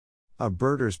A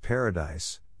Birder's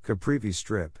Paradise, Caprivi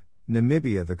Strip,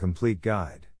 Namibia. The Complete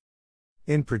Guide.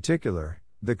 In particular,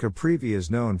 the Caprivi is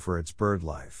known for its bird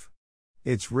life.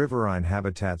 Its riverine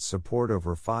habitats support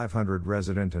over 500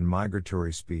 resident and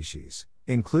migratory species,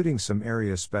 including some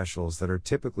area specials that are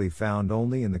typically found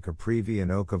only in the Caprivi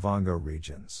and Okavango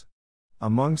regions.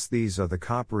 Amongst these are the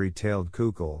coppery-tailed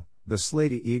kukul, the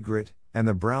slaty egret, and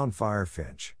the brown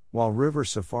firefinch, while river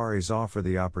safaris offer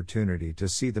the opportunity to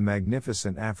see the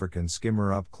magnificent African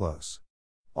skimmer up close.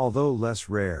 Although less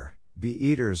rare,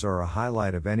 bee-eaters are a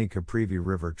highlight of any Caprivi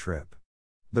River trip.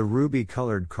 The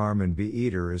ruby-colored carmine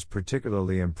bee-eater is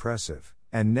particularly impressive,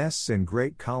 and nests in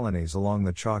great colonies along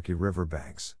the chalky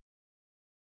riverbanks.